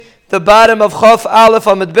the bottom of Chaf Aleph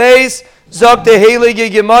Amud Beis. Zok the Heilige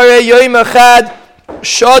Gemara Yoim Echad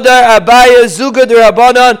Shodar Abaya Zuga de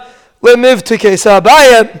Rabbanan Lemiv Tike. So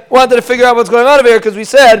Abaya wanted to figure out what's going on over here because we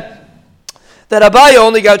said that Abaya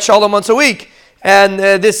only got Shalom once a week, and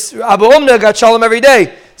this Abu Umna got Shalom every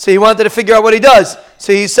day. So he wanted to figure out what he does.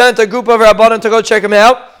 So he sent a group of Rabbanan to go check him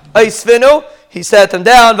out. Aisvinu, he sat them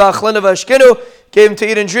down. V'achlinu v'ashkinu, gave him to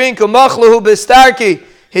eat and drink. Umachluhu b'starki,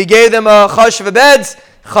 he gave them a chashav beds,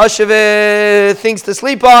 chashav things to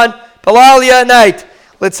sleep on. Palalia at night.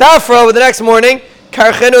 Litzafra, with the next morning,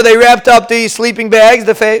 karchinu, they wrapped up the sleeping bags,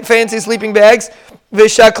 the fancy sleeping bags.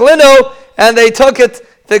 V'shaklinu, and they took it.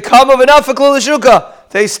 The kam of an afaklu l'shuka.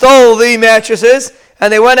 They stole the mattresses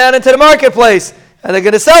and they went out into the marketplace and they're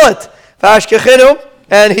going to sell it. V'ashkechinu,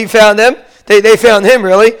 and he found them. They found him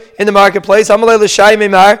really in the marketplace. Amalei l'shai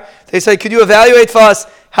mimar. They said, could you evaluate for us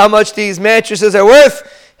how much these mattresses are worth?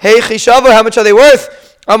 Hey chishavu, how much are they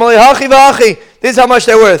worth? Amalei hachi v'achi. This is how much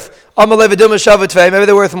they're worth. Amalei v'dum shavu tvei. Maybe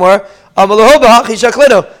they're worth more. Amalei hoba hachi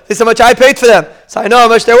shaklinu. This is how much I paid for them, so I know how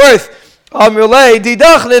much they're worth. Amalei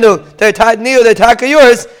didachlinu. They're tatniu. They're taka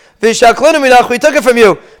yours. V'shaklinu minach. We took it from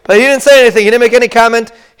you, but he didn't say anything. He didn't make any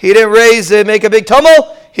comment. He didn't make a big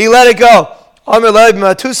tumult. He let it go. Why were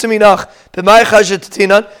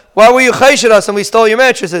you chayshed us and we stole your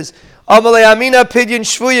mattresses? I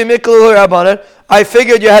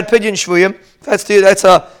figured you had pidyon shvuyim. That's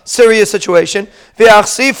a serious situation.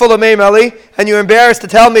 And you're embarrassed to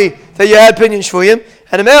tell me that you had pidyon shvuyim.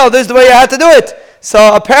 And this is the way you had to do it.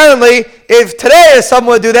 So apparently, if today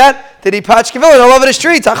someone would do that, did he patch kivillin all over the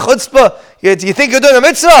streets? A chutzpah. You think you're doing a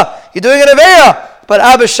mitzvah? You're doing an aveya. But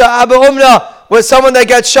Abba Umna was someone that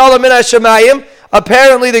gets shalom min hashemayim.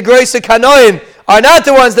 Apparently, the grace of Kanoim are not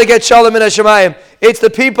the ones that get shalom min hashemayim. It's the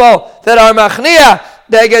people that are machniah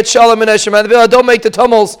that get shalom min hashemayim. The people that don't make the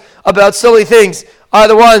tumults about silly things are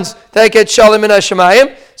the ones that get shalom min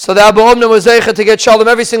hashemayim. So the Abba Umna was zeicha to get shalom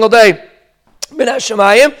every single day min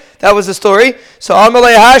hashemayim. That was the story. So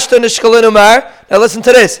Amalei hashta nishkalin umar. Now listen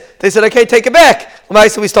to this. They said, okay, take it back.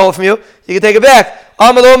 We stole it from you. You can take it back.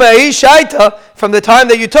 From the time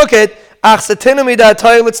that you took it, I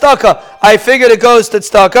figured it goes to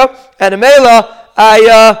tzedakah, and Mela,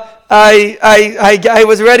 I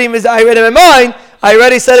was ready. I read in my mind. I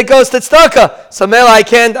already said it goes to tzedakah. So Mela, I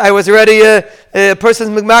can't. I was already a person's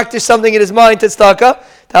magmakdish something in his mind to tzedakah.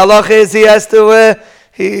 The halacha is he has to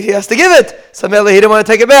give it. So Mela, he didn't want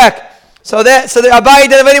to take it back. So the Abaye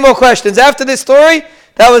didn't have any more questions after this story.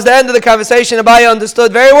 That was the end of the conversation. Abaye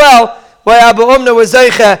understood very well why Abu Umna was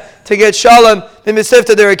zeicha to get shalom in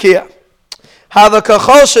Misifta Derakia.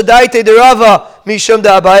 Havakachol shadaite de Rava mishum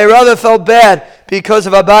da Abaye. Rava felt bad because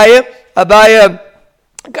of Abaye. Abaye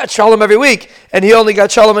got shalom every week, and he only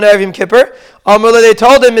got shalom in Erev Yom Kippur. Amrullah, they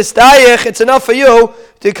told him, Mistayich, it's enough for you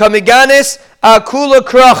to kamiganis akula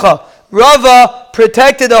kracha. Rava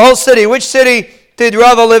protected the whole city. Which city did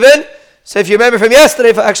Rava live in? So if you remember from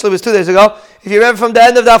yesterday, actually it was 2 days ago, if you remember from the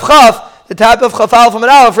end of Daf Chaf, the top of Chafal from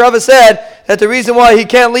an Aleph, Rava said that the reason why he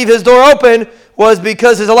can't leave his door open was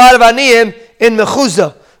because there's a lot of Aniyim in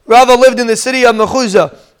Mechuzah. Rava lived in the city of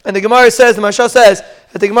Mechuzah. And the Gemara says, the Mashal says,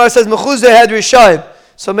 that the Gemara says Mechuzah had Rishayim.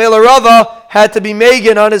 So Mela Rava had to be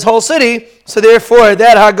Megan on his whole city, so therefore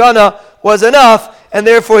that Hagana was enough, and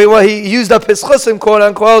therefore he used up his chusim, quote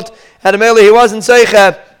unquote, and Mela he wasn't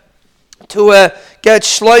Seicha to get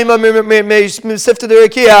Shloima Misifta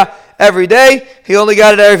Derakia every day. He only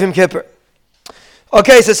got it Erev Yom Kippur.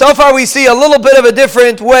 Okay, so far we see a little bit of a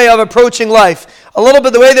different way of approaching life. A little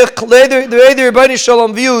bit the way the Rebbeinu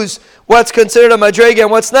Shalom views what's considered a madrega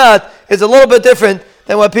and what's not is a little bit different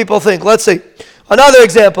than what people think. Let's see. Another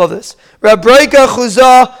example of this. Rabbeika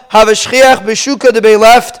Chuzah have a shchiach b'shuka to be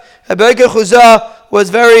left. Rabbeika Chuzah was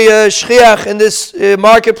very shchiach in this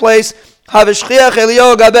marketplace. Have a shchiach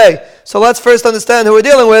Eliyahu Gabei. So let's first understand who we're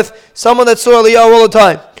dealing with. Someone that saw Eliyahu all the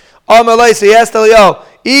time. Amalei, so he asked Eliyahu,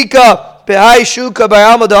 Ika behai shuka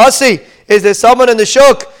b'yalma da'asi. Is there someone in the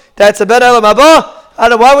shuk that's a ben elam haba? I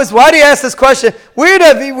don't know, why do you ask this question? Where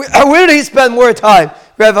did he spend more time?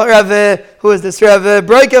 Who is this? Rav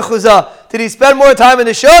Breika Chuzah. Did he spend more time in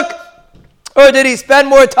the shuk? Or did he spend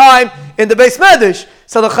more time in the Beis Medrash?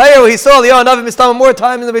 So the Chayyah, he saw Eliyahu Navi Mistam more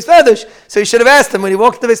time in the Beis Medrash. So he should have asked him, when he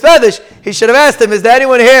walked to the Beis Medrash, he should have asked him, is there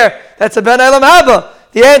anyone here that's a Ben Elam Haba?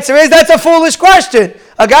 The answer is, that's a foolish question.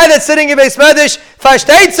 A guy that's sitting in Beis Medrash,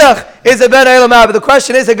 Fashteitzach, is a Ben Elam Haba. The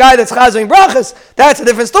question is, a guy that's Chazing Brachas, that's a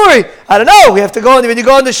different story. I don't know, we have to go, when you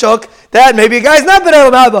go in the shuk, that maybe a guy's not Ben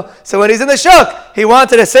Elam Haba. So when he's in the shuk, he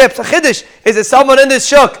wanted to say, Chiddush, is there someone in this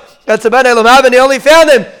shuk that's a Ben Elam Haba, and he only found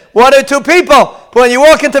him 1 or 2 people. But when you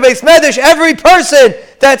walk into Beis Medrash, every person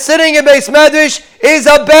that's sitting in Beis Medrash is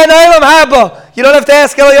a Ben Olam Haba. You don't have to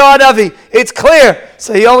ask Eliyahu Hanavi. It's clear.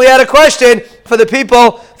 So he only had a question for the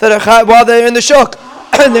people that are while they're in the shuk.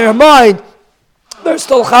 In their mind, they're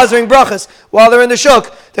still chazering brachas. While they're in the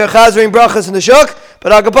shuk, they're chazering brachas in the shuk.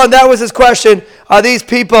 But Agapon, that was his question. Are these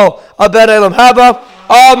people a Ben Olam Haba?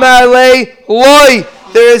 Amar le loy.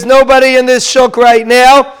 There is nobody in this shuk right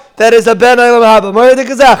now that is a Ben Olam Haba. Moed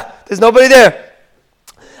Kazach. There's nobody there.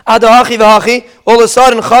 Adahachi v'hachi. All of a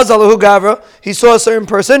sudden, Chazalahu Gavra. He saw a certain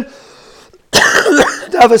person.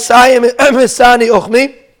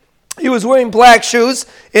 He was wearing black shoes.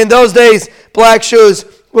 In those days, black shoes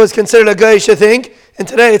was considered a Goyish thing. And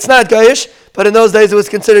today it's not Goyish, but in those days it was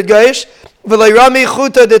considered Goyish. He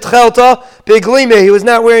was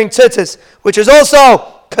not wearing tzitzis, which is also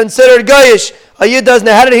considered Goyish. A Yid doesn't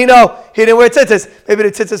know. How did he know? He didn't wear tzitzis. Maybe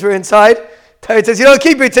the tzitzis were inside. It says you don't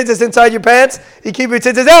keep your tzitzis inside your pants. You keep your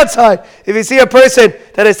tzitzis outside. If you see a person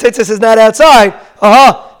that his tzitzis is not outside,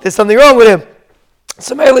 there's something wrong with him.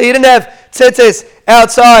 So maybe he didn't have tzitzis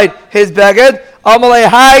outside his beged. Amalei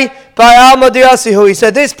hai by Alma Diasihu. He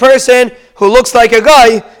said this person who looks like a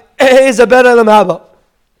guy is a Ben Olam Haba.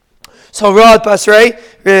 So Rad Basrei,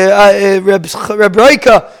 Reb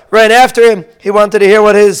Roika ran after him. He wanted to hear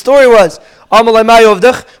what his story was. Amalei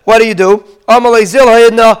Mayovdach, what do you do? Amalei Zil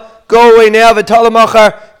Hayidna, go away now.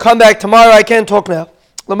 V'talamachar, come back tomorrow. I can't talk now.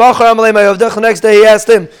 Lamachar Amalei Mayovdach. The next day he asked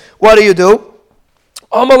him, what do you do?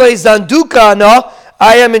 Amalei Zanduka na,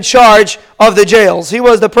 I am in charge of the jails. He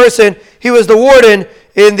was the person, he was the warden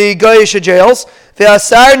in the Goyish jails.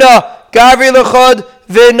 Ve'asarna gavri l'chod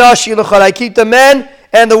ve'nashi l'chod. I keep the men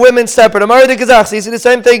and the women separate. Amar de Kazach. So you see the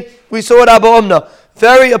same thing we saw at Abba Omna.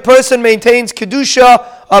 A person maintains Kedusha,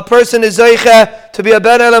 a person is Zeicha to be a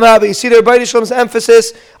Ben Olam Haba. You see there, Beit Shlom's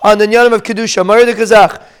emphasis on the Nyanim of Kedusha. Amar de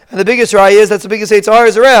Kazach. And the biggest raya is, that's the biggest Eitzar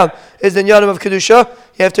is around, is the Nyanim of Kedusha.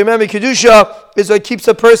 You have to remember, Kedusha is what keeps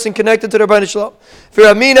a person connected to the Beit Shlom.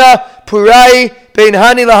 V'ramina purai bein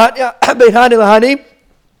hani lahani.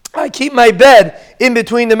 I keep my bed in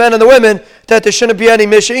between the men and the women, that there shouldn't be any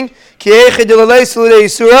mishing. They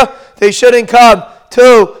shouldn't come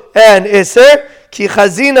to an Isser.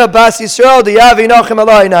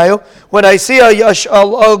 When I see a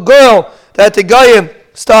girl that the Goyim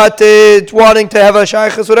started wanting to have a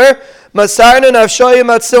shaykhus with her,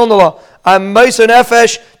 I'm meiser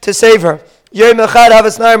nefesh to save her. There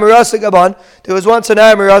was once an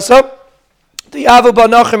Nayar Mirasa.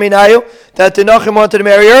 That the Nachim wanted to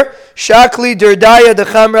marry her. Shakli Derdaya the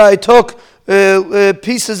Chamra. I took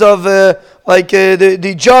pieces of the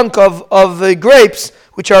junk of grapes,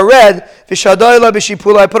 which are red. V'shadayla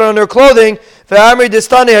b'shipula. I put it on her clothing. V'amri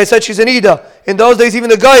distani. I said she's an Ida. In those days, even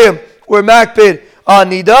the Goyim were makpid on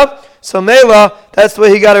Nida. So Mela, that's the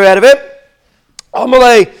way he got her out of it.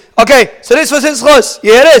 Amalei. Okay, so this was his chus.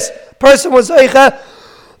 Yeah, it is. Person was Zeicha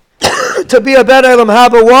to be a Ben Olam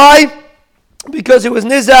Haba. Why? Because it was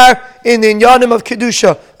Nizar in the Inyanim of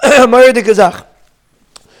Kedusha.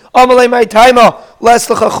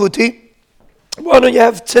 Why don't you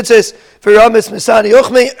have tzitzis for Ramis Misani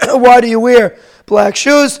Uchmi? Why do you wear black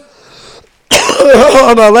shoes?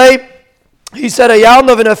 He said, I'm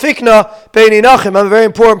a very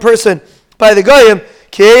important person by the Goyim.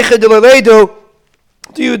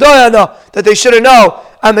 Do you know that they shouldn't know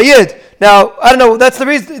I'm a Yid? Now, I don't know, that's the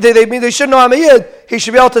reason they shouldn't know I'm a Yid. He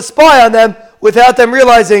should be able to spy on them without them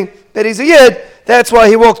realizing that he's a Yid. That's why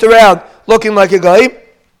he walked around looking like a guy.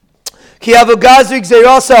 When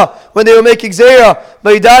they were making Gzeira,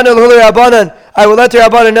 I will let the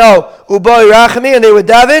Rabbanan know, and they would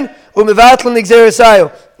daven, they would mivatal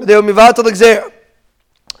the Gzeira.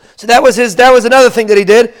 So that was another thing that he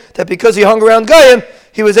did, that because he hung around Goyim,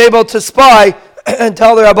 he was able to spy and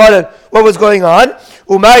tell the Rabbanan what was going on.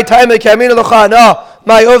 Why,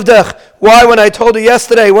 when I told you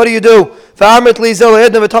yesterday, what do you do? You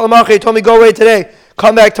told me go away today,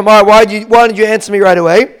 come back tomorrow. Why did you answer me right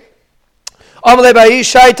away? At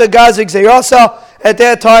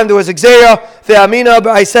that time there was a Gzeira.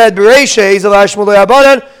 I said,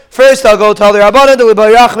 first I'll go tell the Rabbanan,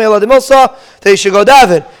 they should go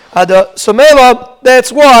daven. So Mela,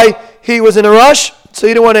 that's why he was in a rush, so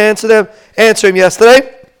he didn't want to answer him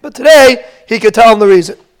yesterday. But today, he could tell him the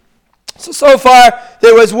reason. So far,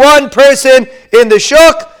 there was one person in the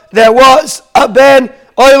shuk that was a Ben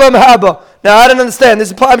Olam Haba. Now, I don't understand.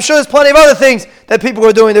 I'm sure there's plenty of other things that people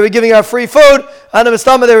were doing. They were giving out free food. On the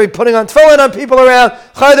stomach, they were putting on tefillin on people around.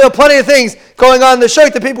 There were plenty of things going on in the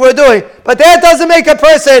shuk that people were doing. But that doesn't make a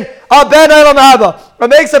person a Ben Olam Haba. What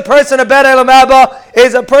makes a person a Ben Olam Haba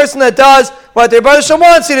is a person that does what their Rebbe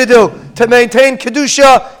wants you to do. to maintain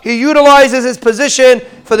Kedusha. He utilizes his position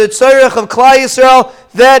for the tzorech of Klal Yisrael.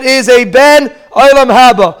 That is a Ben Olam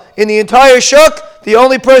Haba. In the entire Shuk, the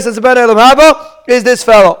only person that's a Ben Olam Haba is this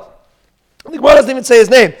fellow. The Gemara doesn't even say his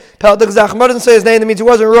name. The Gemara doesn't say his name. That means he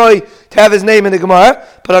wasn't Roy to have his name in the Gemara.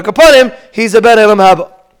 But upon him, he's a Ben Olam Haba.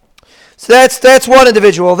 So that's one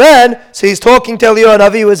individual. Then, so he's talking to Eliyahu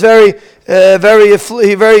Navi. He was very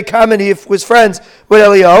common. He was friends with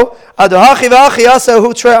Eliyahu.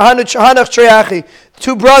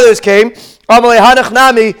 Two brothers came.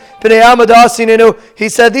 He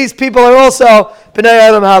said, these people are also Bnei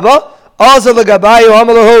Olam Haba.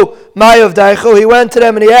 He went to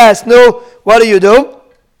them and he asked, no, what do you do?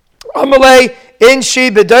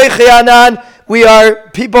 We are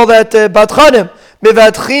people that Batchanim. We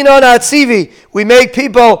make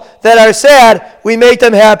people that are sad, we make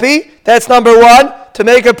them happy. That's number one. To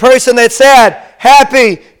make a person that's sad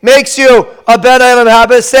happy makes you a Ben Olam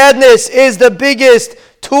Haba. Sadness is the biggest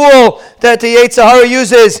tool that the Yetzer Hara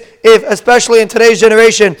uses, especially in today's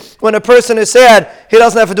generation. When a person is sad, he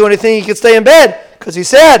doesn't have to do anything. He can stay in bed because he's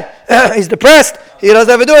sad. He's depressed. He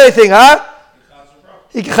doesn't have to do anything, huh?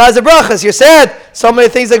 He can chaz brachas. You're sad. So many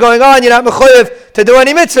things are going on. You're not mechuyev to do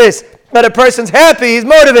any mitzvahs. But a person's happy, he's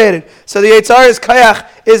motivated. So the Yetzer Hara's kayach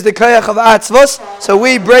is the kayach of atzvos. So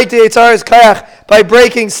we break the Yetzer Hara's kayach by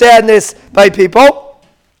breaking sadness by people.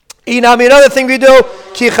 Another thing we do,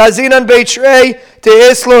 ki chazinan beitrei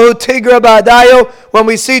teislahu tigra ba'adayo. When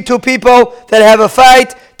we see two people that have a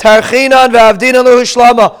fight, tarchinan ve'avdinan lahu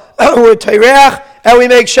shlama. We're teireach and we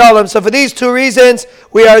make shalom. So for these two reasons,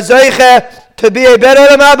 we are zeiche to be a Ben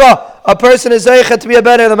Olam Haba. A person is zeiche to be a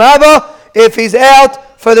Ben Olam Haba if he's out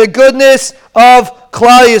for the goodness of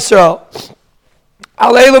Klal Yisrael.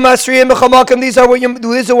 These are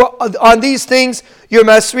what on these things you're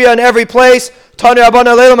masriya in every place. This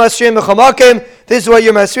is what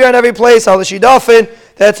you're masriya in every place.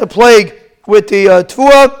 That's a plague with the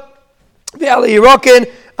tfuah. The aliyirokin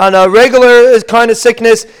on a regular kind of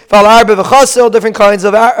sickness. Different kinds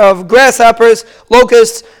of grasshoppers,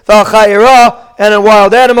 locusts, and in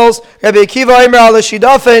wild animals. Rabbi Akiva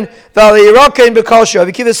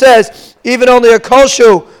says, even only a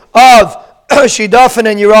kolshu of shidafin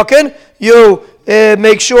and yirakin, you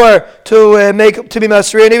make sure to be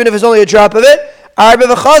masri, and even if it's only a drop of it. Arba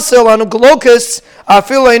v'chasil on locusts,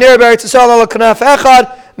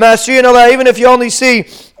 even if you only see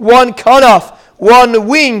one kanaf, one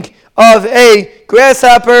wing of a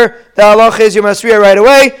grasshopper, the halach is you masriya right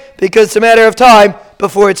away because it's a matter of time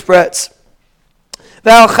before it spreads.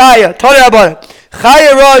 The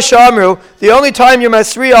only time you're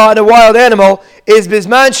masriya on a wild animal is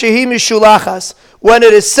bizman shehi mishulachas, when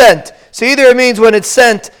it is sent. So either it means when it's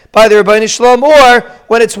sent by the Rebbeinu Shalom or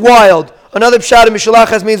when it's wild. Another pshat of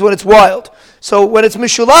mishulachas means when it's wild. So when it's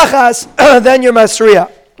mishulachas, then you're masriya.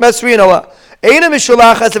 Masriya Allah. Ein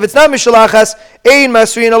mishulachas. If it's not mishulachas, ein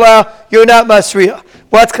masriya Allah. You're not masriya.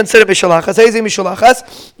 What's considered mishulachas? Ezi mishulachas.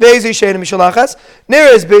 Vezi shein mishulachas. Near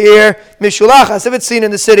is be'ir mishulachas. If it's seen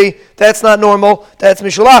in the city, that's not normal. That's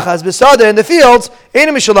mishulachas. Besada in the fields, ein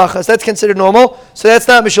mishulachas. That's considered normal. So that's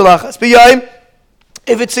not mishulachas. B'yayim.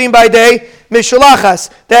 If it's seen by day, mishulachas,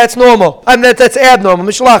 that's normal. That's abnormal.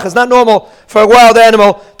 Mishulachas, not normal for a wild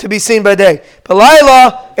animal to be seen by day. But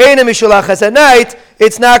laila, ain't a mishulachas. At night,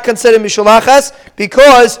 it's not considered mishulachas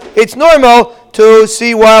because it's normal to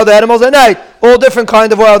see wild animals at night. All different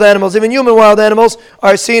kinds of wild animals. Even human wild animals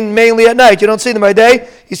are seen mainly at night. You don't see them by day,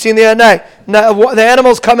 you see them at night. Now, the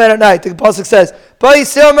animals come out at night. The pasuk says,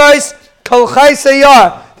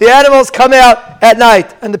 the animals come out at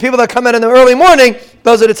night, and the people that come out in the early morning,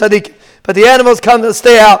 those are the tzaddikim. But the animals come to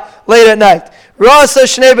stay out late at night. Rasa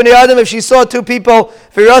shnei bnei adam, if she saw two people,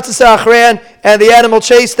 and the animal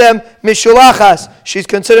chased them, mishulachas. She's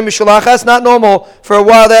considered mishulachas, not normal for a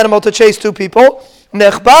wild animal to chase two people.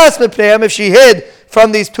 Nechbas mipneim, if she hid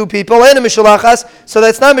from these two people, and a mishulachas, so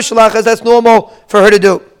that's not mishulachas, that's normal for her to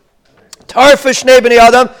do. Tarfa shnei bnei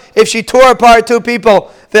adam, if she tore apart two people,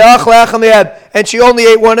 and she only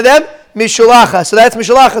ate one of them, mishulachas. So that's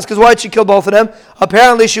mishulachas, because why did she kill both of them?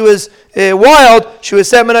 Apparently she was wild, she was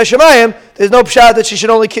set min hashamayim. There's no pshat that she should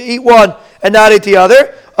only eat one and not eat the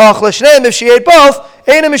other. If she ate both,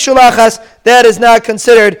 ain't a mishulachas, that is not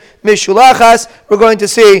considered mishulachas. We're going to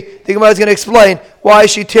see, the Gemara is going to explain why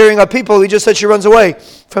is she tearing up people. We just said she runs away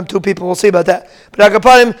from two people. We'll see about that. But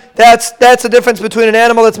Akapanim, that's the difference between an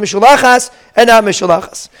animal that's mishulachas and not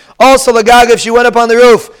mishulachas. Also, Lagag, if she went up on the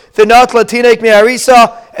roof, v'nat latinek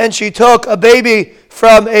mi'arisa, and she took a baby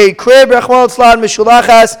from a crib, rachmal tzlan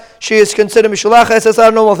mishulachas, she is considered mishulachas. That's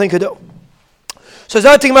not a normal thing to do. So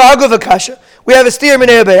Zarting Ma'aguv Akasha. We have a steer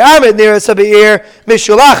minei be'amid near a sabi'ir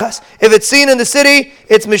mishulachas. If it's seen in the city,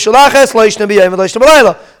 it's mishulachas, loishna b'yayim, loishna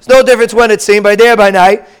b'layla. There's no difference when it's seen, by day or by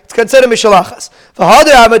night. It's considered mishulachas.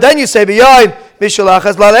 V'hadar amid, then you say b'yayim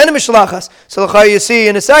mishulachas, layla and mishulachas. So you see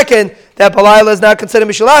in a second that b'layla is not considered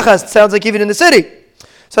mishulachas. It sounds like even in the city.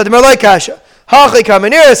 So the Merlai Kasha. Hachi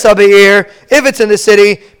kaminir sabi'ir. If it's in the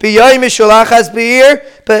city, b'yayim mishulachas b'ir,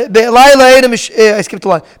 b'layla, I skipped the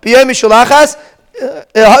line. B'yayim mishulachas.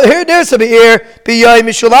 Here there's a be'ir b'yay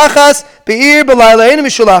mishulachas be'ir b'layla ein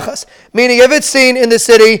mishulachas. Meaning, if it's seen in the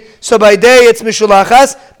city, so by day it's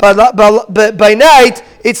mishulachas, but by night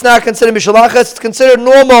it's not considered mishulachas. It's considered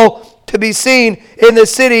normal to be seen in the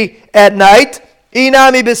city at night.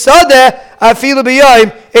 Inami b'sadeh afilu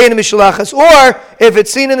b'yayim ein mishulachas. Or if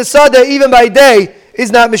it's seen in the sadeh, even by day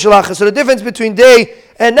is not mishulachas. So the difference between day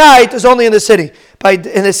and night is only in the city.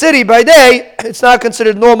 In the city by day it's not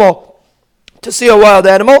considered normal to see a wild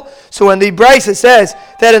animal. So when the Brisa says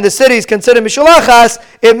that in the city is considered mishulachas,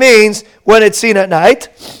 it means when it's seen at night.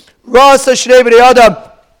 If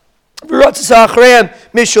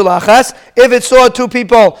it saw two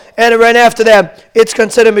people and it ran after them, it's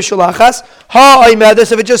considered mishulachas.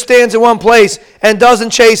 If it just stands in one place and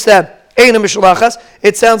doesn't chase them,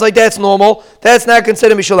 it sounds like that's normal. That's not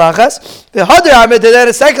considered mishulachas. The hadar, then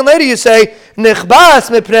a second later you say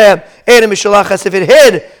nichbas mipneim ein mishulachas. If it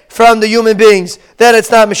hid from the human beings, then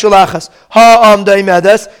it's not mishulachas.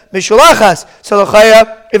 Mishulachas. So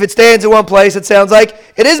if it stands in one place, it sounds like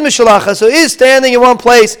it is mishulachas. So is standing in one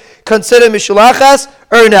place considered mishulachas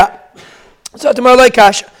or not? So tomorrow like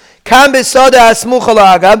kasha.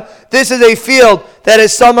 This is a field that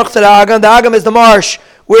is samach to the agam. The agam is the marsh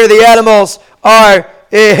where the animals are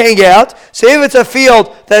hang out. So if it's a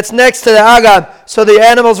field that's next to the agam, so the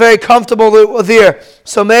animal's very comfortable there.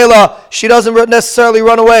 So Mela, she doesn't necessarily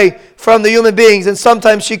run away from the human beings, and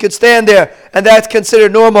sometimes she could stand there, and that's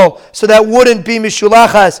considered normal. So that wouldn't be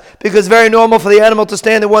mishulachas, because it's very normal for the animal to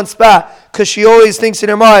stand in one spot, because she always thinks in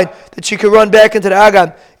her mind that she could run back into the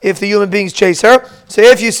agam if the human beings chase her. So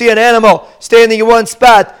if you see an animal standing in one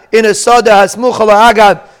spot in a sada hasmucha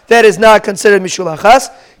agam, that is not considered mishulachas.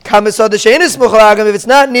 If it's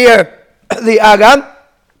not near the agam,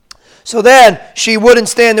 so then she wouldn't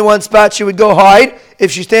stand in one spot, she would go hide.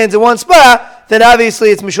 If she stands in one spot, then obviously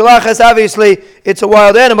it's mishulachas, obviously it's a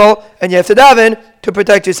wild animal, and you have to daven to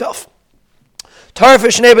protect yourself.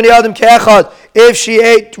 If she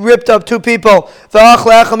ripped up two people, so now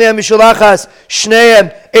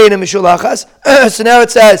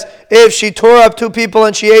it says, if she tore up two people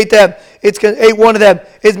and she ate them, ate one of them,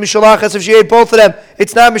 it's mishulachas. If she ate both of them,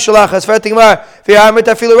 it's not mishulachas.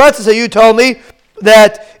 So you told me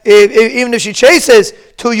that even if she chases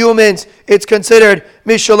two humans, it's considered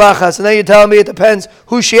mishulachas. And then you tell me it depends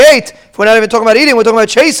who she ate. If we're not even talking about eating, we're talking about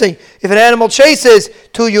chasing. If an animal chases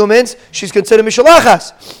two humans, she's considered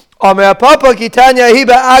mishulachas. In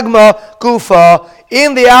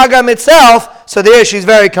the agam itself, so there she's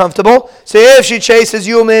very comfortable. So if she chases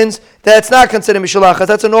humans, that's not considered mishulachas.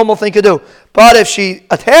 That's a normal thing to do. But if she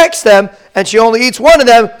attacks them and she only eats one of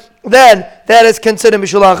them, then that is considered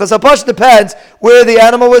mishulachas. So it depends where the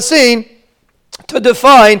animal was seen to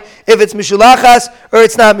define if it's mishulachas or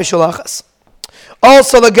it's not mishulachas.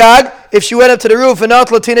 Also, the gag, if she went up to the roof and not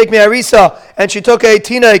latinik mi'arisa, and she took a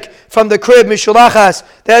tinik from the crib mishulachas,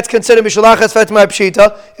 that's considered mishulachas fatima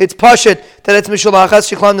pshita. It's pashit that it's mishulachas.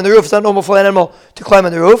 She climbed on the roof. It's not normal for an animal to climb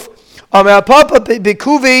on the roof.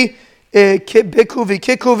 Kikuvi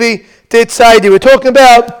titzaidi. We're talking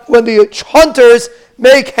about when the hunters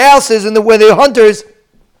make houses, and when the hunters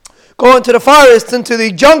go into the forests, into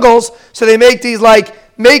the jungles, so they make these like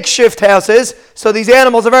makeshift houses. So these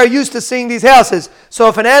animals are very used to seeing these houses. So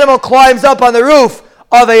if an animal climbs up on the roof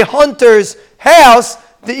of a hunter's house,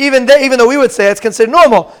 even though we would say it's considered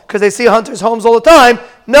normal because they see hunters' homes all the time,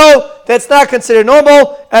 no, that's not considered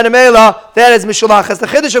normal. And a mela, that is mishulachas. The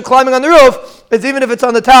chiddush of climbing on the roof is even if it's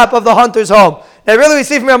on the top of the hunter's home. Now, really, we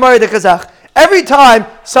see from Amari the Kazakh, every time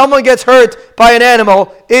someone gets hurt by an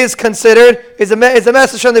animal is considered is a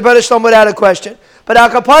message from the British Shalom without a question. But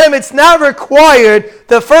al kapanim, it's not required.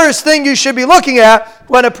 The first thing you should be looking at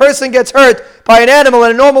when a person gets hurt by an animal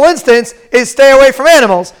in a normal instance is stay away from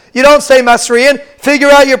animals. You don't say Masriyan, figure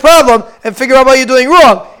out your problem and figure out what you're doing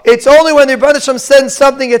wrong. It's only when the Rebbeinu Shalom sends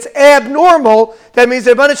something that's abnormal, that means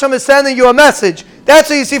the Rebbeinu Shalom is sending you a message.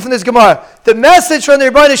 That's what you see from this Gemara. The message from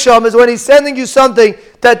the Rebbeinu Shalom is when he's sending you something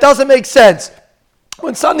that doesn't make sense.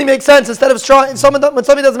 When something makes sense, when something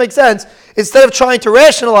doesn't make sense, instead of trying to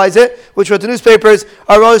rationalize it, which what the newspapers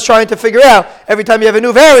are always trying to figure out, every time you have a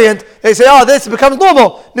new variant, they say, oh, this becomes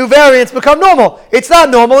normal. New variants become normal. It's not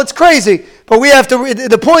normal, it's crazy. But we have to,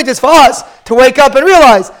 the point is for us to wake up and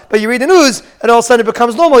realize. But you read the news, and all of a sudden it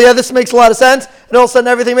becomes normal. Yeah, this makes a lot of sense, and all of a sudden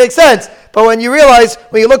everything makes sense. But when you realize,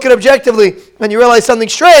 when you look at it objectively, when you realize something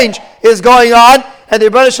strange is going on, and the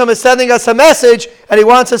Rebbeinu Shalom is sending us a message, and he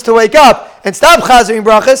wants us to wake up and stop chazering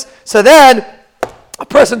brachas, so then a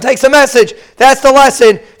person takes a message. That's the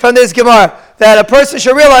lesson from this Gemara. That a person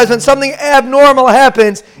should realize when something abnormal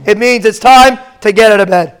happens, it means it's time to get out of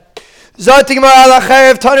bed. Zot Gemara ala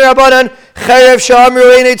charev tani rabbanan charev shamru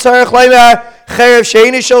einei tzarich leimar charev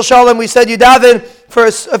sheini shel shalom. We said you daven for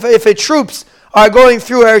if troops are going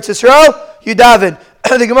through Eretz Yisrael, you daven.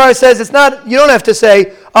 The Gemara says it's not. You don't have to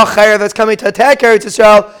say a charev that's coming to attack Eretz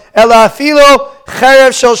Yisrael. Ela afilo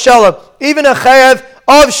charev shel shalom. Even a charev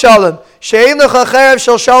of shalom. Shein lecha charev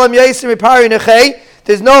shel shalom yaisim mipari nechei.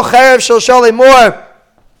 There's no charev shel shalom more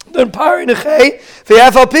than pari nechei.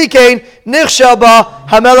 V'yafal pikein nichshel ba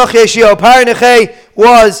hamelach Yeshio. Pari nechei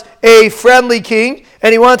was a friendly king,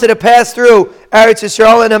 and he wanted to pass through Eretz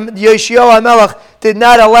Yisrael, and Yeshio HaMelech did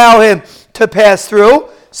not allow him to pass through.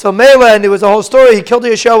 So Mela, and there was a whole story. He killed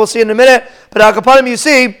Yeshio. We'll see in a minute. But Al Kapanim, you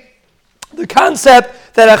see the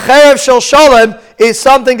concept that a charev shel shalom is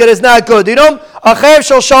something that is not good. A charev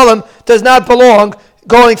shel shalom does not belong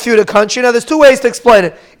going through the country. Now, there's two ways to explain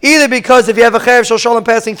it. Either because if you have a charev shel shalom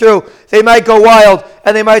passing through, they might go wild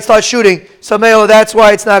and they might start shooting. So, Mela, that's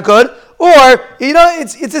why it's not good. Or,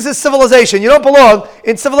 this is civilization. You don't belong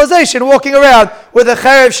in civilization walking around with a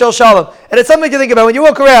charev shel shalom. And it's something to think about. When you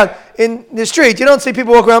walk around in the street, you don't see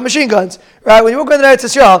people walk around with machine guns. Right? When you walk around the Eretz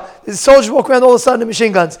Yisrael, the soldiers walk around all of a sudden with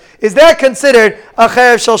machine guns. Is that considered a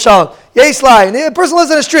charev shel shalom? Yes, lie. And a person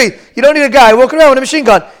lives in the street. You don't need a guy walking around with a machine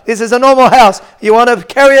gun. This is a normal house. You want to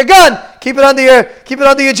carry a gun, keep it under your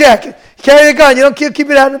jacket. Carry a gun. You don't keep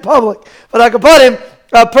it out in public. But I can put him.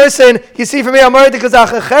 A person, you see from here, because a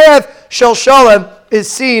charev shel shalom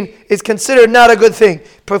is considered not a good thing.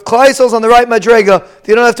 If Klal Yisrael's on the right madrega,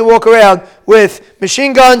 you don't have to walk around with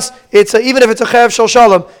machine guns. Even if it's a charev shel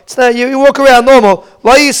shalom, it's not. You walk around normal.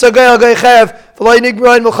 When the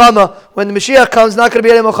Mashiach comes, not going to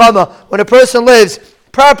be any milchama. When a person lives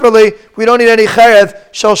properly, we don't need any charev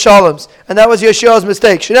shel shaloms, and that was Yeshua's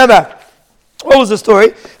mistake. Shnema, what was the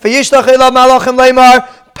story?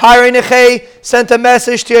 Pari Nechei sent a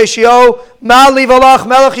message to Yeshio. Ma'ali v'alach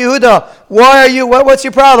melech Yehuda. Why are you? What's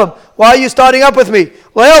your problem? Why are you starting up with me?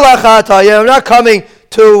 I'm not coming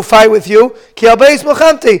to fight with you. Ki albeis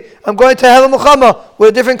milchamti. I'm going to have a milchama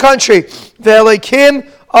with a different country. Ve'alekim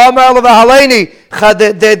amar levahaleni.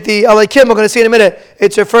 The alekim we're going to see in a minute.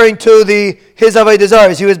 It's referring to his avodah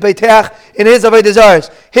zaros. He was beiteach in his avodah zaros.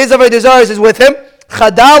 His avodah zaros is with him.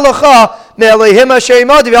 Hold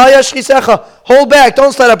back,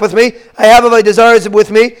 don't start up with me. I have avodah zaros with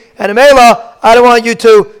me, and Mela, I don't want you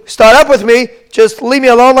to start up with me. Just leave me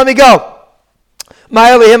alone, let me go. He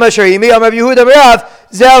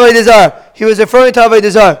was referring to avodah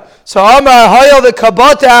zarah. So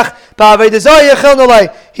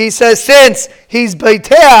he says, since he's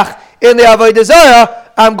beiteach in the avodah zarah,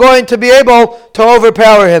 I'm going to be able to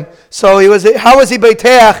overpower him. So how was he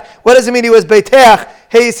beiteach? What does it mean he was beiteach?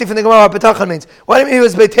 Hey, you see from the Gemara what betachon means. What do you mean he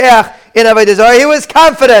was beiteach in avodah zarah? He was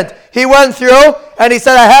confident. He went through and he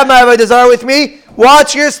said, I have my avodah zarah with me.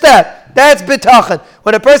 Watch your step. That's betachon.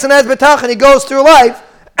 When a person has betachon, he goes through life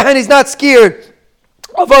and he's not scared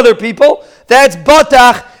of other people. That's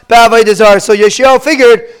batach b'avodah zarah. So Yeshua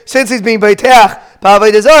figured, since he's being beiteach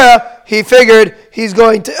b'avodah zarah, he figured he's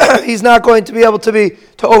not going to be able to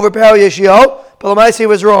overpower Yeshua. But Lamaisi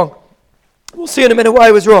was wrong. We'll see in a minute why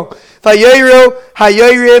he was wrong. Vayeru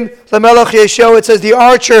hayorim lemelech Yeshua. It says the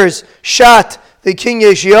archers shot the king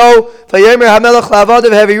Yeshua. Vayemer hamelech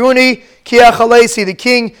lavadav haviruni ki achalesi. The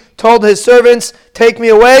king told his servants, take me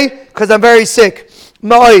away because I'm very sick.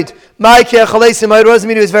 Ma'id. My ki achalesi. Ma'id doesn't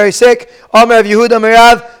mean he was very sick. Amar of Yehuda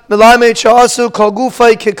Merav melamed sha'asu kol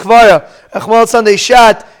gufay kikvara. Achmal, they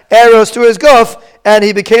shot arrows through his guf and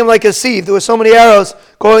he became like a sieve. There were so many arrows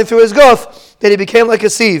going through his guf that he became like a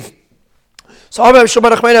sieve. So what did Yeshua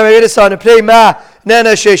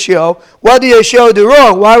do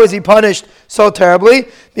wrong? Why was he punished so terribly?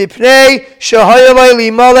 He should have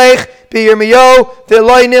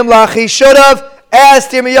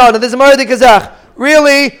asked Yirmiyahu. Now this is Mardi Kazach.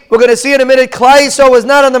 Really, we're going to see in a minute, Klal Yisrael was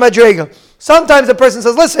not on the Madrega. Sometimes a person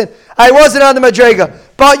says, listen, I wasn't on the Madrega,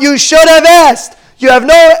 but you should have asked. You have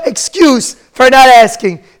no excuse for not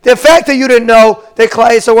asking. The fact that you didn't know that Klal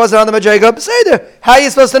Yisrael wasn't on the Madrega, say there. How are you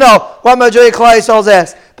supposed to know what Madrega Klal Yisrael's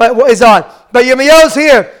is on? But Yirmiyahu's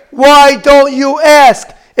here. Why don't you ask?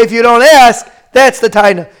 If you don't ask, that's the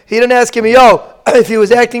taina. He didn't ask Yirmiyahu if he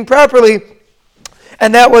was acting properly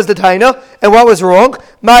And that was the taina. And what was wrong?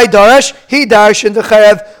 My darash, he darash in the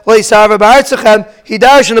chayav leisarva ba'artzachem. He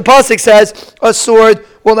darash in the pasuk says a sword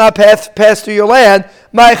will not pass through your land.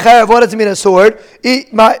 My chayav, what does it mean a sword?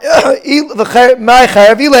 My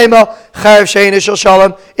chayav ilema chayav sheinish shel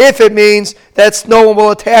shalom. If it means that no one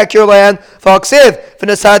will attack your land, v'aksiv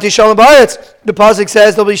v'nasati shalom ba'aretz. The pasuk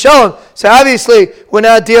says there'll be shalom. So obviously we're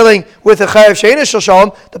not dealing with a chayav sheinish shel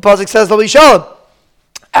shalom. The pasuk says there'll be shalom.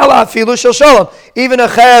 Ela filu shel shalom. Even a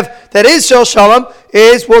chayav that is shel shalom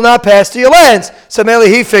will not pass through your lands. So mainly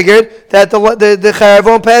he figured that the chayav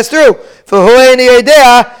won't pass through.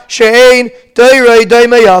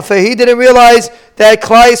 He didn't realize that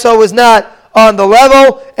Klal Yisrael was not on the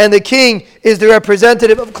level, and the king is the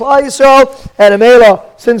representative of Klal Yisrael. And Amela,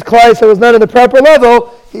 since Klal Yisrael was not on the proper level,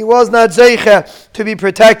 he was not zeicha to be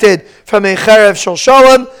protected from a chayav shel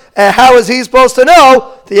shalom. And how is he supposed to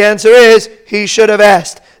know? The answer is he should have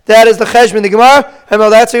asked. That is the cheshbon, the Gemara, and well,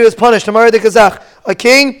 that's how he was punished. A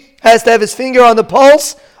king has to have his finger on the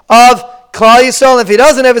pulse of Klal Yisrael, and if he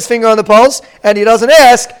doesn't have his finger on the pulse and he doesn't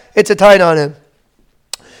ask, it's a taina on him.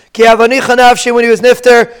 When he was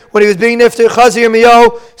nifter, when he was being nifter,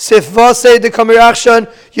 Yirmiyahu sifvase de kamirachshan.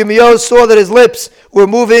 Yirmiyahu saw that his lips were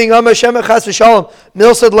moving. Amar shemach chas v'shalom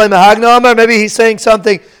milsad le'mahagna Amar. Maybe he's saying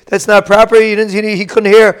something that's not proper. He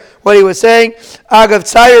couldn't hear what he was saying. Agav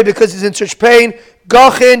tzayir, because he's in such pain.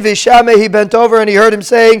 Gachin v'shameh, he bent over and he heard him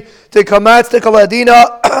saying, Tikamatzik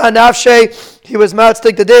aladina anafshe. He was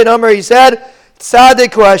matzdik the din. Amar, he said,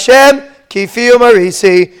 Tzadik hu Hashem kifiu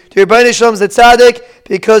marisi. To Rebbeinu Shalom's the tzaddik,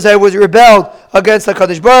 because I was rebelled against the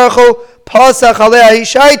Kadosh Baruch Hu. Pasach alei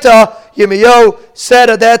hishaita. Yirmiyahu said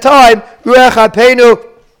at that time, Ruach hapeinu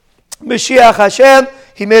Mashiach Hashem.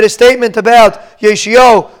 He made a statement about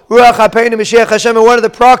Yeshiyahu, Ruach hapeinu Mashiach Hashem, and one of the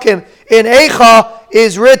prakim in Eicha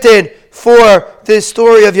is written for this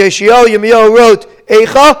story of Yeshiyahu. Yirmiyahu wrote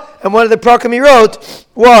Eicha, and one of the prakim he wrote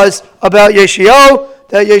was about Yeshiyahu,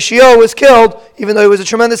 that Yeshiyahu was killed, even though he was a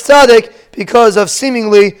tremendous tzaddik, because of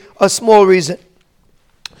seemingly a small reason.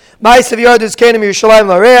 The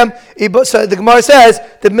Gemara says,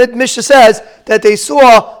 the Mishnah says, that they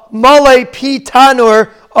saw malay pi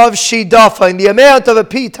tanur of shidafa, in the amount of a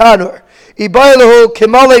pi tanur.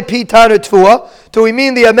 Do we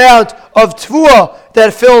mean the amount of tvua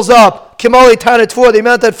that fills up? Kimali tanur tvua, the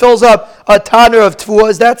amount that fills up a tanur of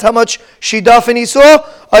tvua, is that how much shidafin he saw?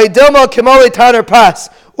 Aidilma kimali tanur pas,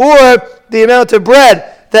 or the amount of bread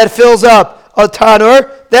that fills up a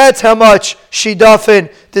tanur, that's how much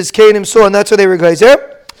shidafin this Canaan saw, and that's what they were guys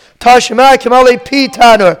here. Tashma kimali pi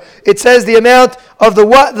tanur. It says the amount of the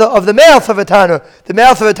mouth of a tanur. The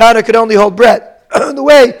mouth of a tanur could only hold bread. The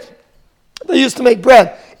way they used to make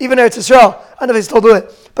bread, even in Eretz Yisrael, I don't know if they still do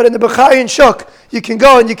it, but in the Bechai and Shuk, you can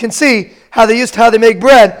go and you can see how they make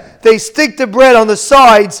bread. They stick the bread on the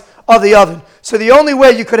sides of the oven. So the only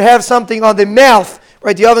way you could have something on the mouth,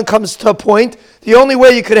 right, the oven comes to a point, the only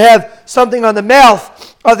way you could have something on the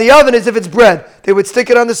mouth of the oven is if it's bread. They would stick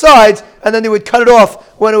it on the sides, and then they would cut it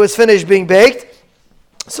off when it was finished being baked.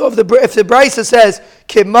 So if the Brisa says,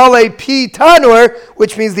 Kimale pi tanur,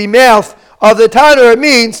 which means the mouth of the tanur, it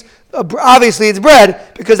means, obviously it's bread,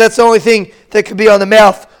 because that's the only thing that could be on the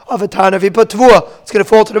mouth of a tanur. If you put tvua, it's going to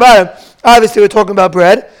fall to the bottom. Obviously we're talking about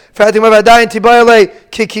bread. It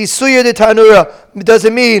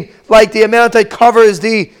doesn't mean like the amount that covers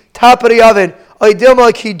the top of the oven. Or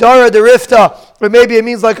maybe it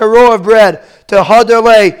means like a row of bread that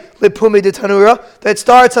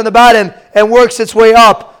starts on the bottom and works its way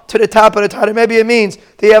up to the top of the tanur. Maybe it means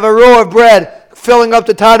that you have a row of bread filling up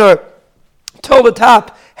the tanur till the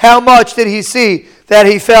top. How much did he see that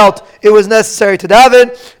he felt it was necessary to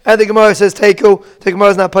daven? And the Gemara says, Teiku. The Gemara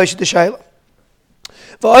is not Paishit the Shaila.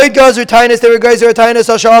 They were guys who were Taanis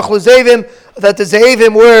that the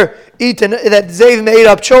Zevim were eaten, that the Zevim ate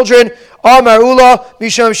up children. Amar Ula,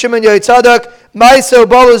 Misham Shimon Yaitzadak, Maiso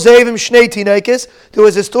Balu Zevim Shnei Tinaikis. There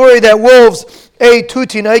was a story that wolves ate 2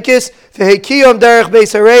 tinaikis, Vehekiyom Derech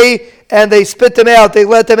Beisarei, and they spit them out, they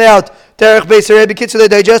let them out, Derech Beisarei, because they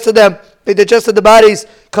digested them. They digested the bodies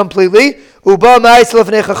completely. Uba ma'isel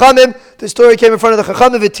v'nei chachamim. The story came in front of the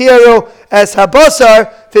chachamim. V'tiyaru as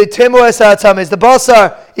habasar v'timu as ha'atzam. The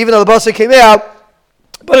basar, even though the basar came out,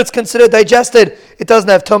 but it's considered digested. It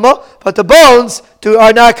doesn't have tumah, but the bones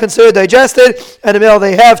are not considered digested, and the male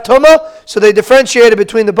they have tumah. So they differentiated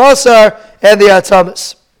between the basar and the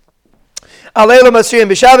atzamas. Alayla Masriyan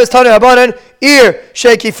B'Shabbos Tanu Habanan Ir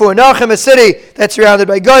Shekifu Nachem, a city that's surrounded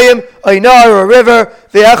by Goyim, a nar or a river,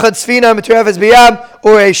 Ve'achad Sfina Mitrefes B'Yam,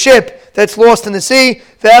 or a ship that's lost in the sea,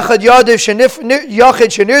 Ve'achad Yadiv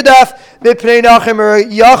Yachid Shenirdaf Mipnei Nachem, or a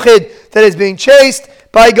Yachid that is being chased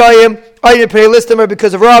by Goyim, Ayin Pnei Listamer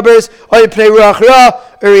because of robbers, Ayin Pnei Ruach Ra,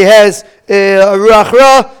 or he has Ruach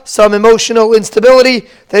Ra, some emotional instability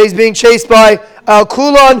that he's being chased by. Al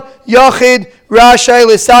Kulon, Yachid, Rashai,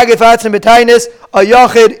 Lisagif, Atzim, Betainis. A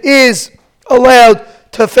Yachid is allowed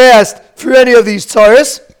to fast for any of these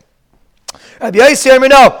tzaras. Rabbi Yossi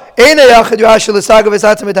no. Rabbi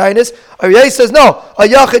Yossi says no. A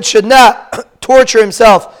Yachid should not torture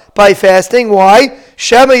himself by fasting. Why?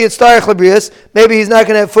 Shema yitztarech labrius. Maybe he's not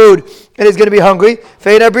going to have food and he's going to be hungry.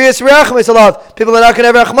 People are not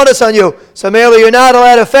going to have rachmanis on you. So merely you're not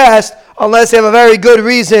allowed to fast unless you have a very good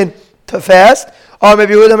reason to fast. Or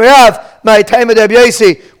maybe with my time of Rabbi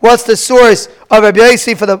Yossi. What's the source of Rabbi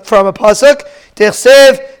Yossi from a pasuk?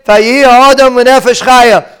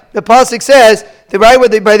 The pasuk says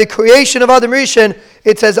that by the creation of Adam Rishon,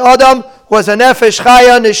 it says Adam was a nefesh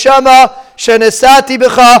chaya neshama shenesati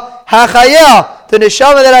b'cha hachaya. The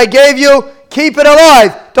neshama that I gave you, keep it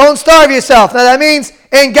alive. Don't starve yourself. Now that means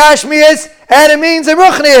in gashmias and it means in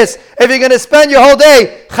ruchnias. If you're going to spend your whole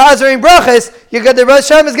day chazering brachas, the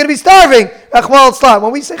Rosh Hashanah is going to be starving.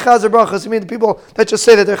 When we say chazer brachas, we mean the people that just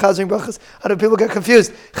say that they're chazering brachas. I know people get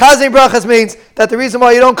confused. Chazering brachas means that the reason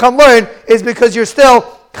why you don't come learn is because you're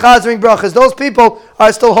still chazering brachas. Those people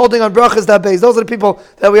are still holding on brachas that base. Those are the people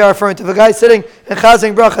that we are referring to. If a guy sitting and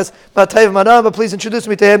chazering brachas, but please introduce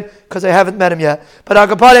me to him because I haven't met him yet. But a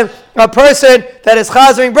person that is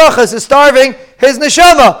chazering brachas is starving his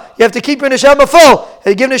neshama. You have to keep your neshama full.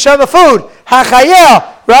 And you give neshama food.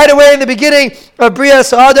 Hachaya. Right away in the beginning of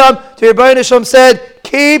Brias Adam, the Rebbeinu Neshama said,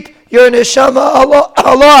 keep your neshama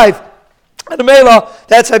alive. And the Mela,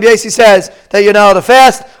 that's how Rabbi Yossi says that you're not allowed to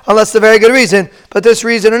fast unless it's a very good reason. But this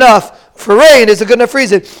reason enough for rain is a good enough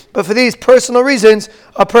reason. But for these personal reasons,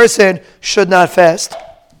 a person should not fast.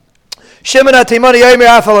 Shimon HaTeimani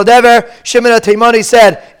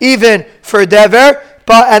said, even for dever,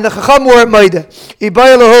 and the Chacham were Maida.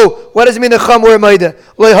 What does it mean the Chacham were Maida?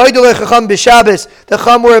 The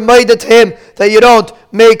Chacham were Maida to him that you don't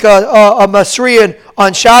make a Masriyan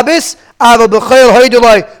on Shabbos.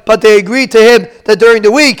 But they agreed to him that during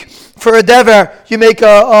the week, for a dever, you make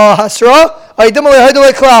a hasra.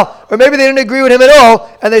 Or maybe they didn't agree with him at all,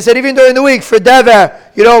 and they said even during the week, for dever,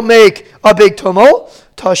 you don't make a big tumult.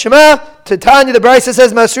 Tashema, Titania, the Brisa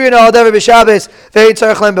says, Masriya al dever b'Shabbos,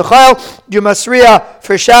 ve'yitzarech lem b'chayil. You Masriya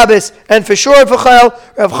for Shabbos and for sure for Chayil.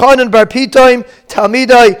 Rav Chanan bar Pitoim,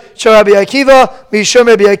 Talmidai, Rabbi Akiva, Mishum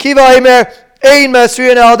Rabbi Akiva, Aimer, Ein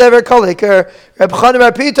Masriya al dever kolik. Rav Chanan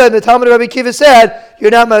bar Pitoim, the Talmud of Rabbi Akiva said,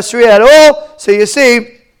 you're not Masriya at all. So you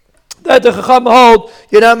see that the Chacham hold,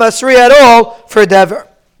 you're not Masriya at all for dever.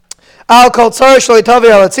 Al kol tzar shlo yitavi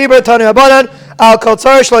al tzibur tani abanan. Al kol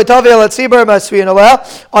tzar shlo yitavi al tzibur masriya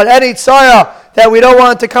noleh. On any tzara that we don't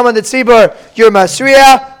want to come on the tzibur, you're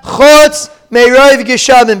masriya. Chutz meirov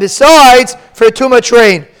geshamim. Besides, for too much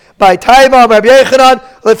rain. By Taima Rabbi Yechanan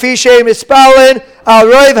lefi sheim mispalin al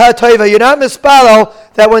roiv ha'toiva. You're not mispalo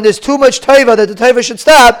that when there's too much toiva that the toiva should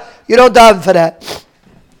stop. You don't daven for that.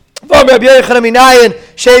 Rabbi Yechanan minayin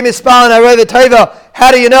sheim mispalin al roiv ha'toiva.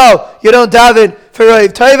 How do you know you don't daven for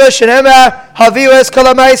Rav Taiva? Shenemar Haviu es kol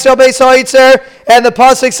ha'ma'israel beis ha'itzer, and the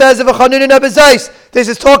pasuk says of a chanunin abezais. This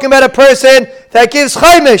is talking about a person that gives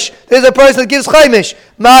chaimish. There's a person that gives chaimish.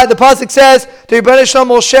 The pasuk says the Rebbeinu Shalom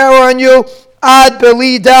will shower on you ad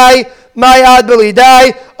belidai, my ad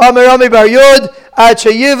belidai, Amirami bar Yud ad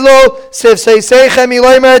sheyivlo sifsei seichem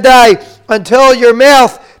iloymer dai, until your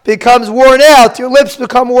mouth becomes worn out, your lips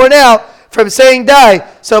become worn out from saying die.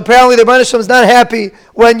 So apparently the Rebbeinu Shalom is not happy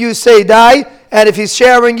when you say die, and if he's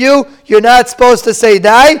showering you, you're not supposed to say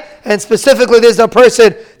die. And specifically there's a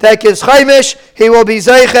person that gives chaimish, he will be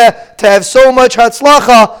zeiche to have so much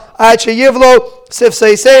hatzlacha ad sheyivlo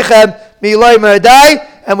sifsei seichem miloymer dai.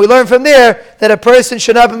 And we learn from there that a person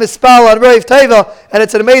should not be mispal on Rav Taiva, and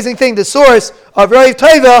it's an amazing thing. The source of Rav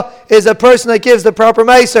Taiva is a person that gives the proper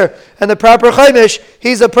meiser and the proper chaimish.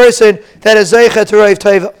 He's a person that is zeiche to Rav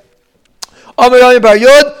Taiva. But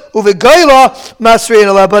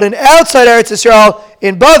in outside Eretz Yisrael,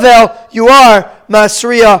 in Bavel, you are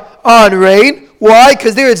Masriya on rain. Why?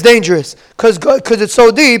 Because there it's dangerous. Because it's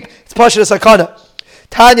so deep, it's Pashat Sakana.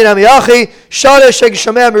 Tanya Namiyachi, Shana Shek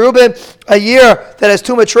Shameh Merubim, a year that has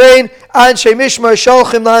too much rain. Anshe Mishmar,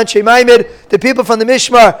 Sholchim Anshe Maimid. The people from the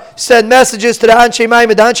Mishmar send messages to the Anshe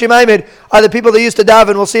Maimid. The Anshe Maimid are the people that used to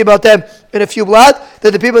daven. We'll see about them in a few blad.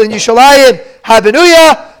 They're the people in Yishalayim,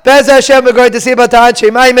 Habenuya, Bez Hashem. We're going to see about the Anshe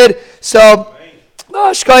Maimid. So, the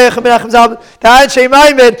Anshe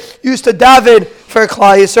Maimid used to daven for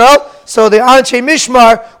Klal Yisrael. So the Anshe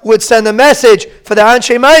Mishmar would send a message for the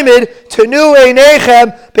Anshe Maimid to Nu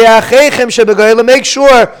Einechem Be'achechem Shebegoyla. Make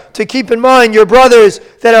sure to keep in mind your brothers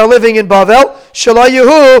that are living in Bavel.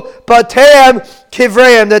 Shalayahu Batem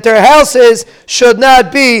Kivreim, that their houses should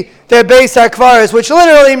not be their Beis HaKvaris, which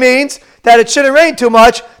literally means that it shouldn't rain too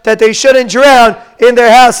much, that they shouldn't drown in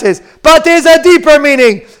their houses. But there's a deeper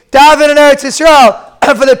meaning. David and Eretz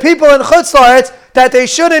Yisrael, for the people in Chutz La'aretz, that they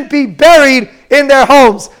shouldn't be buried in their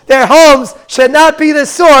homes. Their homes should not be the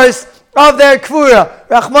source of their kvura.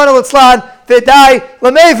 Rachmana litzlan v'dai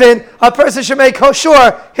lamevin. A person should make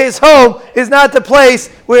sure his home is not the place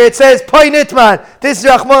where it says Poi Nitman. This is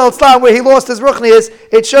Rachmana litzlan, where he lost his ruchnius.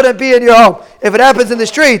 It shouldn't be in your home. If it happens in the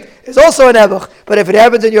street, it's also an ebuch. But if it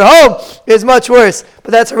happens in your home, it's much worse.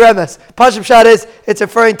 But that's a remes. Pashim Shad is, it's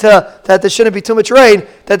referring to that there shouldn't be too much rain,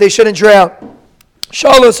 that they shouldn't drown.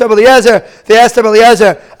 Shalos Rabbi Eliezer, they asked Rabbi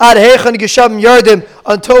Eliezer, Ad Heichen Geshamim Yardim,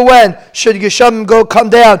 until when should Geshamim come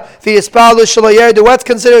down? V'yispalu Shelo Yardu, what's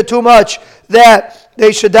considered too much that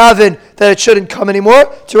they should daven, that it shouldn't come anymore?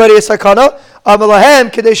 It's already a sakana.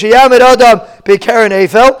 Amalahem Kadesh Yamed Adam B'Keren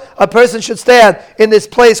Eiffel, a person should stand in this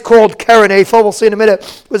place called Keren Eiffel, we'll see in a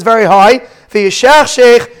minute, it was very high. V'yishach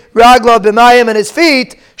Sheikh Ragla B'Mayim, and his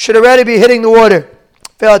feet should already be hitting the water.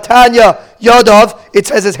 Tanya Yadav, it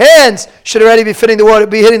says his hands should already be hitting the water,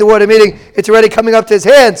 meaning it's already coming up to his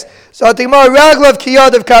hands. So Atimar Raglav Ki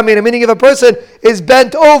Yadav Kamina, meaning if a person is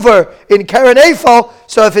bent over in Keren Eiffel,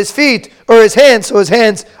 so if his feet or his hands, so his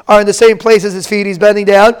hands are in the same place as his feet, he's bending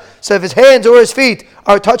down. So if his hands or his feet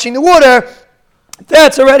are touching the water,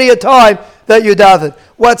 that's already a time that you daven.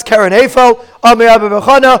 What's Keren Eiffel? Amir Abba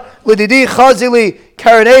Bechana, Lididi Chazili,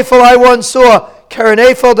 Keren Eiffel, I once saw Keren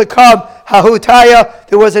Eiffel to come. Hahutaya,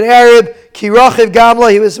 there was an Arab, Kirachiv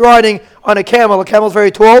Gamla, he was riding on a camel. A camel is very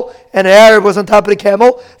tall, and an Arab was on top of the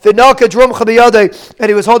camel. V'naka Drum Chabiyadeh, and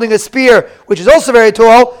he was holding a spear, which is also very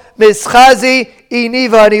tall. Mischazi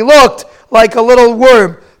Iniva, and he looked like a little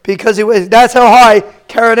worm, because that's how high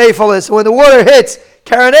Keren Eiffel is. So when the water hits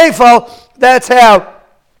Keren Eiffel, that's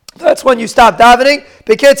when you stop davening.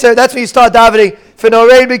 Bekitzer, that's when you start davening for no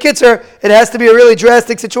rain. Bekitzer, it has to be a really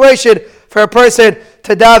drastic situation for a person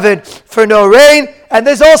to daven for no rain. And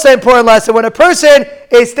there's also an important lesson. When a person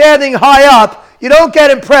is standing high up, you don't get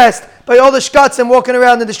impressed by all the shkatzim walking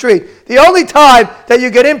around in the street. The only time that you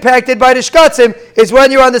get impacted by the shkatzim is when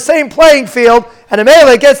you're on the same playing field, and a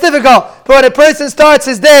melee gets difficult. But when a person starts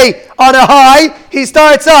his day on a high, he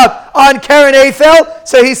starts up on Keren Eiffel,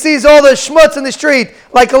 so he sees all the schmutz in the street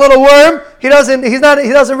like a little worm. He doesn't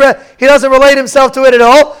relate himself to it at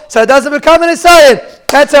all, so it doesn't become an asayid.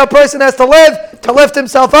 That's how a person has to live, to lift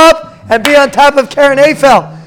himself up and be on top of Keren Eiffel.